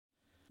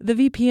The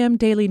VPM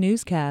Daily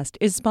Newscast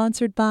is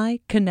sponsored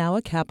by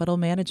Kanawha Capital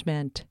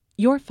Management.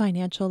 Your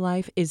financial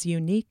life is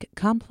unique,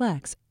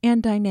 complex,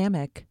 and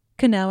dynamic.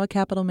 Kanawha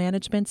Capital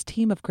Management's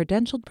team of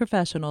credentialed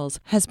professionals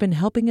has been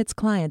helping its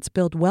clients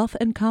build wealth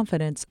and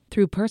confidence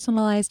through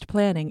personalized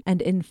planning and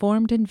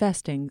informed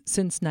investing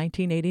since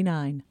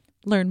 1989.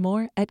 Learn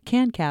more at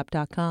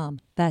cancap.com.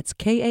 That's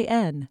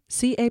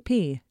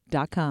KANCAP.com.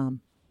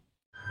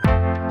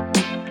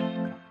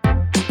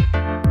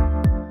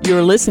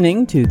 You're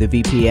listening to the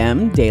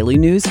VPM Daily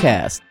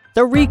Newscast,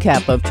 the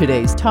recap of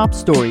today's top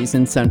stories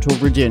in Central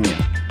Virginia.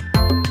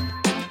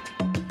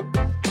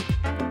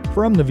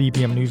 From the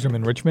VPM Newsroom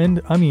in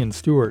Richmond, I'm Ian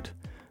Stewart.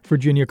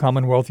 Virginia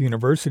Commonwealth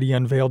University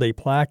unveiled a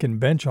plaque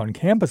and bench on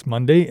campus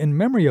Monday in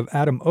memory of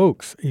Adam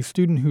Oakes, a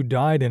student who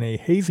died in a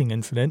hazing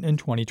incident in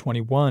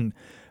 2021.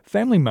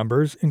 Family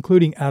members,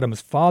 including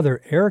Adam's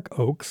father, Eric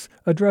Oakes,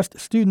 addressed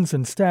students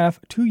and staff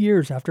 2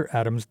 years after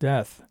Adam's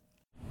death.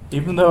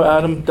 Even though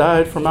Adam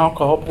died from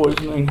alcohol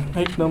poisoning,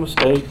 make no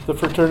mistake, the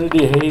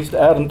fraternity hazed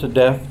Adam to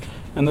death,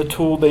 and the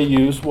tool they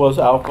used was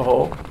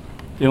alcohol.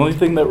 The only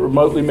thing that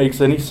remotely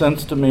makes any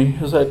sense to me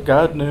is that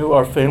God knew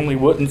our family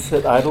wouldn't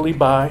sit idly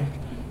by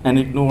and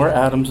ignore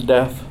Adam's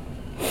death.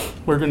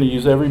 We're going to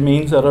use every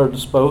means at our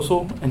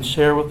disposal and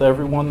share with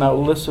everyone that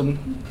will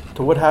listen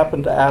to what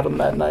happened to Adam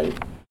that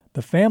night.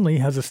 The family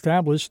has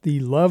established the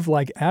Love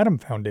Like Adam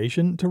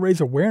Foundation to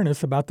raise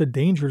awareness about the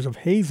dangers of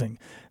hazing.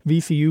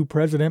 VCU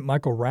President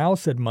Michael Rao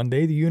said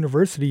Monday the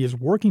university is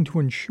working to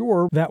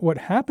ensure that what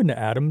happened to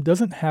Adam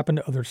doesn't happen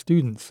to other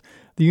students.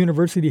 The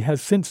university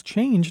has since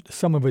changed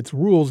some of its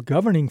rules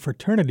governing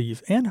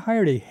fraternities and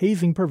hired a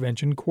hazing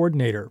prevention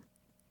coordinator.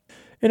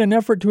 In an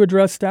effort to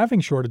address staffing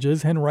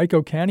shortages,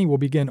 Henrico County will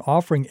begin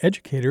offering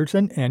educators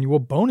an annual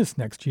bonus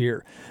next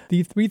year.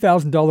 The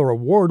 $3,000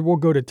 award will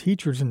go to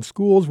teachers in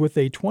schools with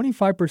a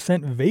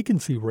 25%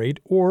 vacancy rate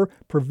or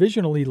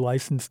provisionally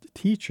licensed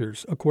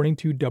teachers, according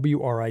to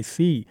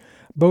WRIC.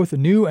 Both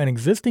new and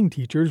existing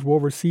teachers will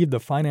receive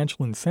the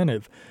financial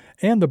incentive,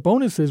 and the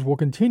bonuses will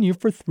continue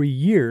for 3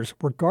 years,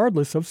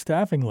 regardless of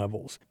staffing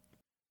levels.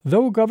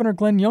 Though Governor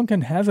Glenn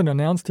Youngkin hasn't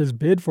announced his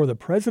bid for the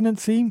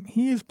presidency,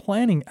 he is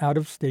planning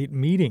out-of-state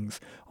meetings.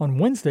 On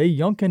Wednesday,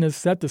 Youngkin is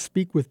set to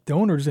speak with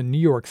donors in New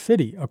York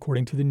City,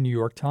 according to the New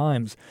York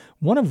Times.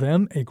 One of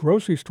them, a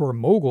grocery store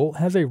mogul,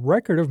 has a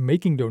record of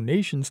making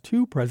donations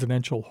to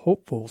presidential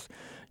hopefuls.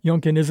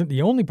 Youngkin isn't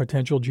the only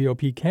potential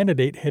GOP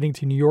candidate heading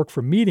to New York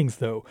for meetings,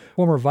 though.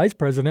 Former Vice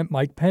President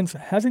Mike Pence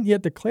hasn't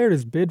yet declared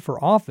his bid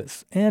for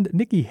office, and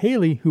Nikki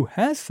Haley, who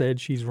has said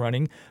she's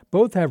running,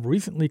 both have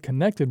recently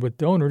connected with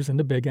donors in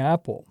the Big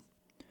Apple.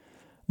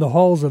 The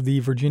halls of the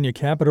Virginia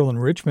Capitol in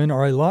Richmond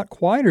are a lot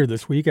quieter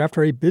this week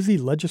after a busy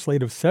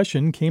legislative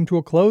session came to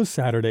a close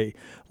Saturday.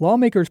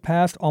 Lawmakers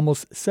passed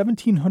almost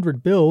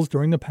 1,700 bills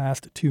during the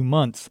past 2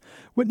 months.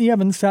 Whitney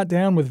Evans sat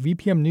down with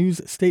VPM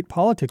News State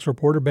politics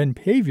reporter Ben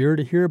Paviour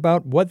to hear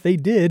about what they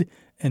did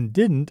and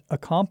didn't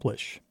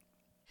accomplish.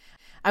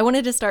 I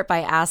wanted to start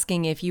by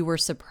asking if you were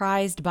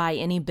surprised by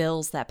any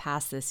bills that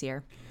passed this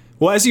year.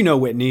 Well, as you know,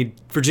 Whitney,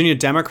 Virginia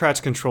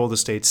Democrats control the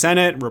state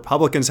Senate,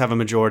 Republicans have a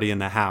majority in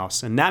the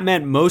House, and that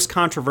meant most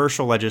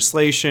controversial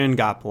legislation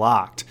got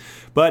blocked.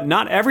 But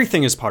not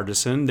everything is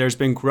partisan. There's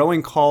been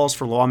growing calls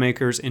for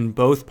lawmakers in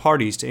both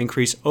parties to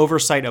increase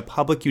oversight of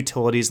public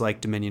utilities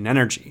like Dominion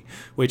Energy,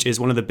 which is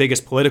one of the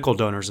biggest political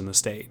donors in the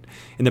state.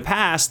 In the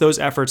past, those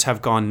efforts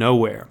have gone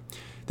nowhere.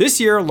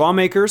 This year,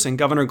 lawmakers and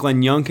Governor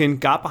Glenn Youngkin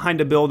got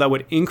behind a bill that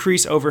would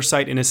increase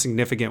oversight in a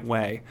significant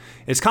way.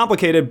 It's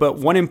complicated, but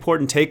one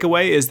important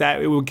takeaway is that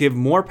it will give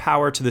more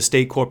power to the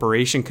State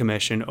Corporation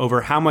Commission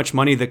over how much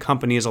money the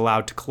company is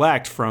allowed to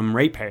collect from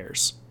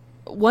ratepayers.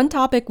 One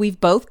topic we've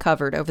both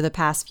covered over the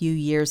past few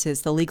years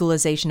is the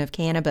legalization of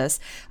cannabis.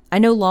 I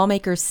know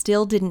lawmakers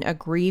still didn't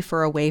agree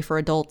for a way for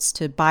adults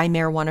to buy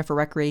marijuana for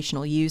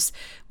recreational use.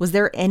 Was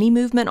there any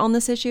movement on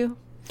this issue?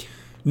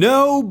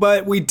 No,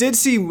 but we did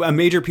see a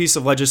major piece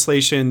of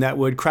legislation that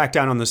would crack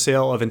down on the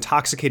sale of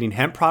intoxicating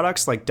hemp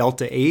products like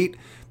Delta-8.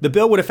 The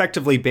bill would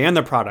effectively ban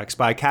the products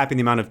by capping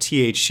the amount of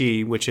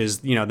THC, which is,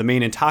 the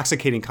main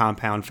intoxicating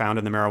compound found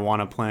in the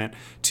marijuana plant,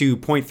 to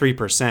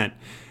 0.3%.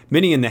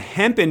 Many in the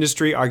hemp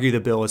industry argue the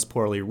bill is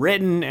poorly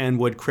written and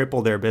would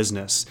cripple their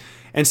business.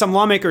 And some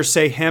lawmakers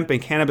say hemp and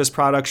cannabis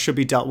products should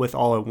be dealt with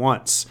all at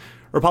once.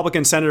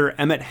 Republican Senator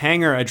Emmett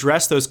Hanger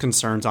addressed those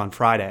concerns on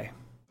Friday.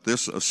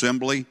 This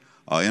assembly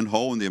in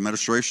whole and the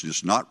administration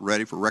is not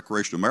ready for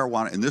recreational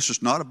marijuana. And this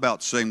is not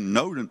about saying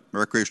no to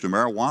recreational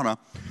marijuana.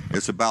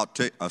 It's about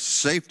a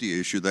safety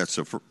issue that's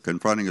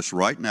confronting us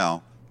right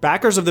now.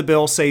 Backers of the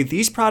bill say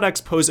these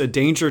products pose a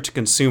danger to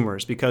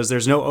consumers because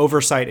there's no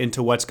oversight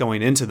into what's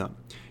going into them.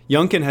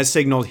 Youngkin has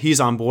signaled he's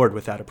on board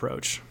with that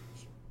approach.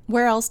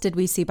 Where else did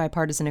we see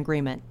bipartisan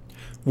agreement?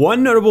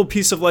 One notable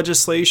piece of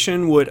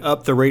legislation would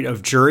up the rate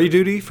of jury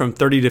duty from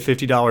 $30 to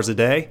 $50 a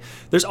day.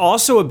 There's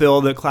also a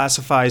bill that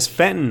classifies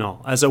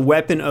fentanyl as a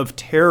weapon of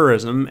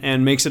terrorism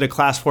and makes it a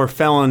Class 4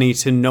 felony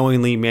to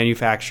knowingly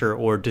manufacture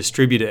or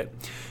distribute it.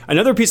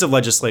 Another piece of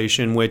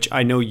legislation, which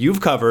I know you've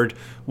covered,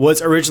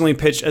 was originally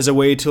pitched as a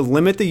way to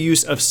limit the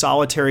use of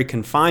solitary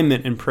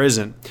confinement in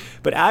prison.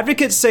 But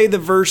advocates say the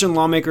version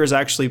lawmakers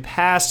actually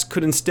passed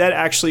could instead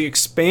actually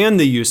expand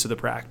the use of the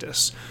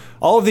practice.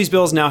 All of these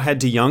bills now head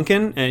to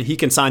Youngkin, and he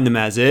can sign them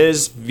as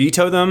is,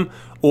 veto them,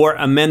 or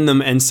amend them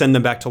and send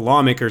them back to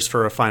lawmakers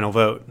for a final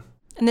vote.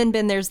 And then,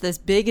 Ben, there's this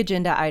big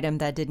agenda item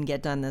that didn't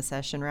get done this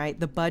session, right?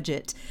 The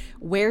budget.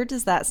 Where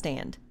does that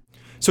stand?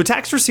 So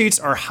tax receipts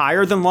are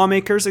higher than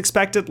lawmakers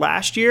expected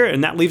last year,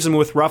 and that leaves them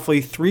with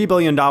roughly $3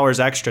 billion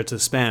extra to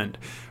spend.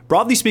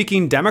 Broadly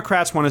speaking,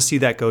 Democrats want to see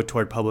that go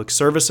toward public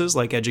services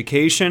like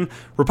education.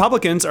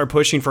 Republicans are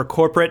pushing for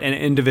corporate and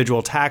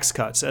individual tax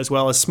cuts, as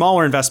well as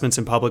smaller investments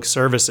in public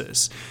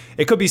services.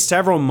 It could be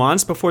several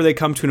months before they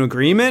come to an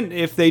agreement,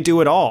 if they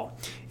do at all.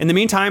 In the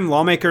meantime,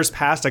 lawmakers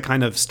passed a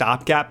kind of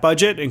stopgap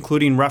budget,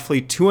 including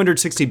roughly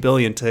 $260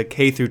 billion to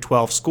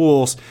K-12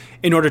 schools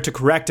in order to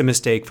correct a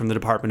mistake from the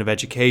Department of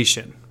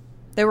Education.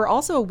 There were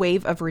also a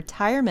wave of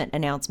retirement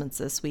announcements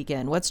this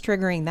weekend. What's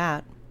triggering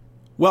that?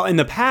 Well, in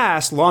the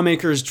past,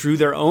 lawmakers drew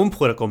their own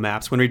political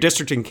maps when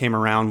redistricting came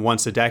around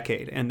once a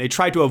decade, and they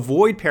tried to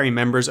avoid pairing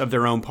members of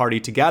their own party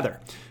together.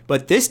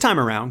 But this time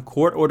around,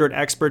 court-ordered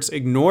experts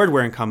ignored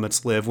where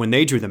incumbents live when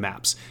they drew the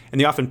maps,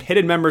 and they often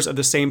pitted members of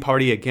the same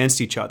party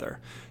against each other.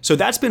 So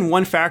that's been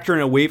one factor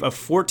in a wave of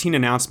 14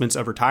 announcements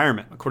of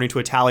retirement, according to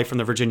a tally from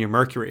the Virginia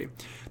Mercury.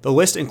 The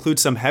list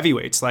includes some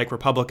heavyweights like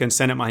Republican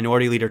Senate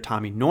Minority Leader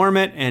Tommy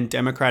Norment and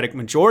Democratic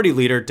Majority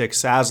Leader Dick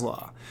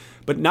Saslaw.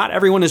 But not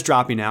everyone is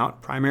dropping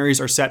out.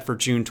 Primaries are set for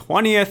June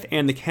 20th,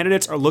 and the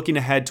candidates are looking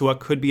ahead to what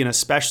could be an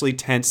especially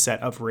tense set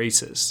of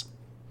races.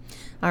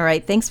 All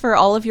right. Thanks for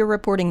all of your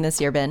reporting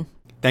this year, Ben.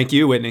 Thank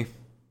you, Whitney.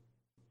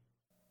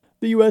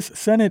 The U.S.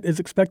 Senate is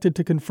expected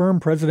to confirm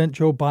President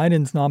Joe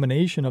Biden's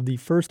nomination of the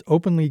first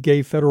openly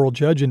gay federal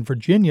judge in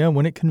Virginia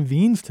when it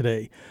convenes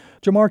today.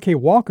 Jamar K.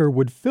 Walker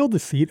would fill the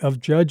seat of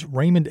Judge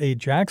Raymond A.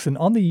 Jackson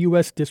on the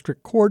U.S.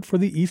 District Court for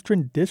the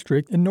Eastern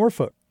District in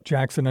Norfolk.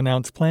 Jackson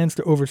announced plans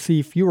to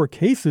oversee fewer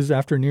cases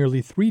after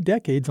nearly 3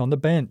 decades on the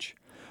bench.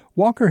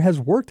 Walker has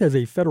worked as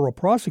a federal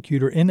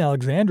prosecutor in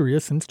Alexandria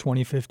since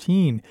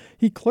 2015.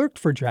 He clerked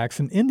for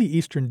Jackson in the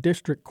Eastern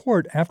District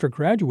Court after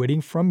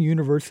graduating from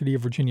University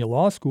of Virginia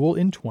Law School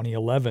in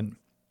 2011.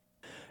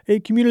 A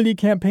community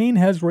campaign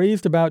has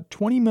raised about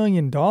 $20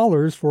 million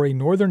for a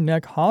Northern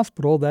Neck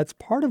hospital that's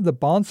part of the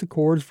Bon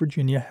Secours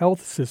Virginia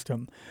health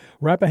system.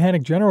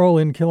 Rappahannock General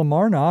in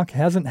Kilmarnock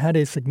hasn't had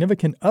a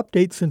significant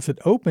update since it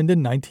opened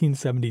in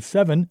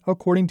 1977,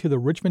 according to the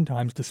Richmond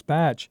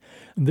Times-Dispatch.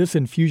 This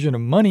infusion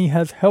of money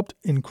has helped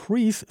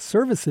increase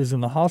services in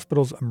the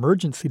hospital's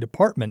emergency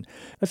department.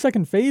 A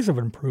second phase of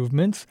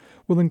improvements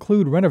will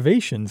include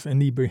renovations in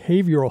the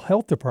behavioral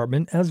health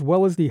department as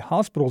well as the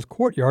hospital's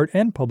courtyard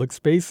and public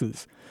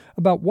spaces.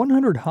 About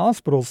 100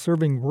 hospitals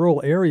serving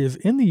rural areas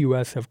in the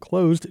U.S. have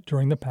closed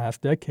during the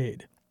past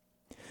decade.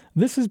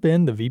 This has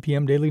been the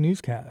VPM Daily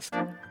Newscast.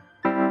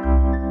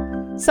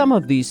 Some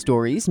of these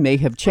stories may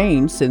have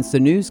changed since the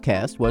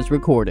newscast was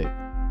recorded.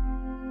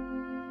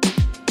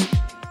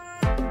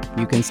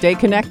 You can stay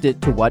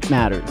connected to what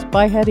matters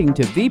by heading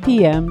to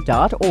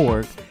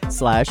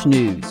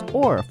vpm.org/news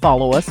or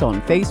follow us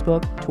on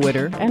Facebook,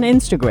 Twitter, and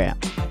Instagram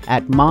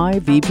at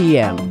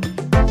MyVPM.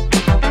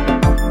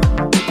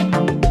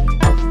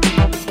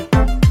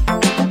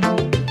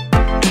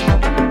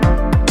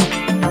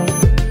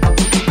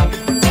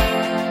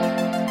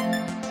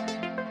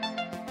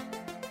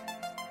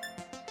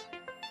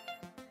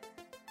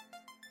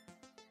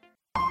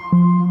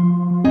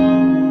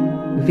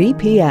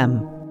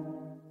 VPM.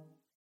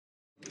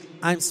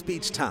 I'm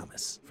Speech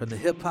Thomas from the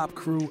hip-hop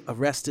crew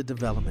Arrested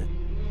Development.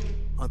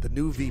 On the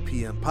new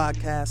VPM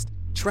podcast,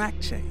 Track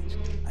Change,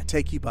 I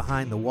take you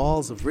behind the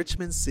walls of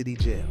Richmond City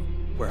Jail,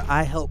 where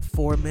I help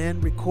 4 men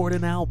record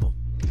an album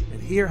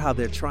and hear how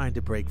they're trying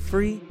to break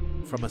free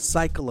from a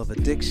cycle of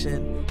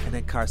addiction and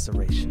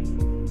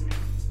incarceration.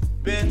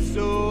 Been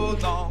so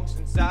long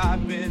since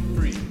I've been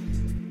free.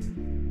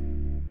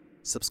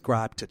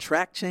 Subscribe to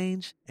Track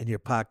Change in your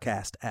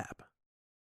podcast app.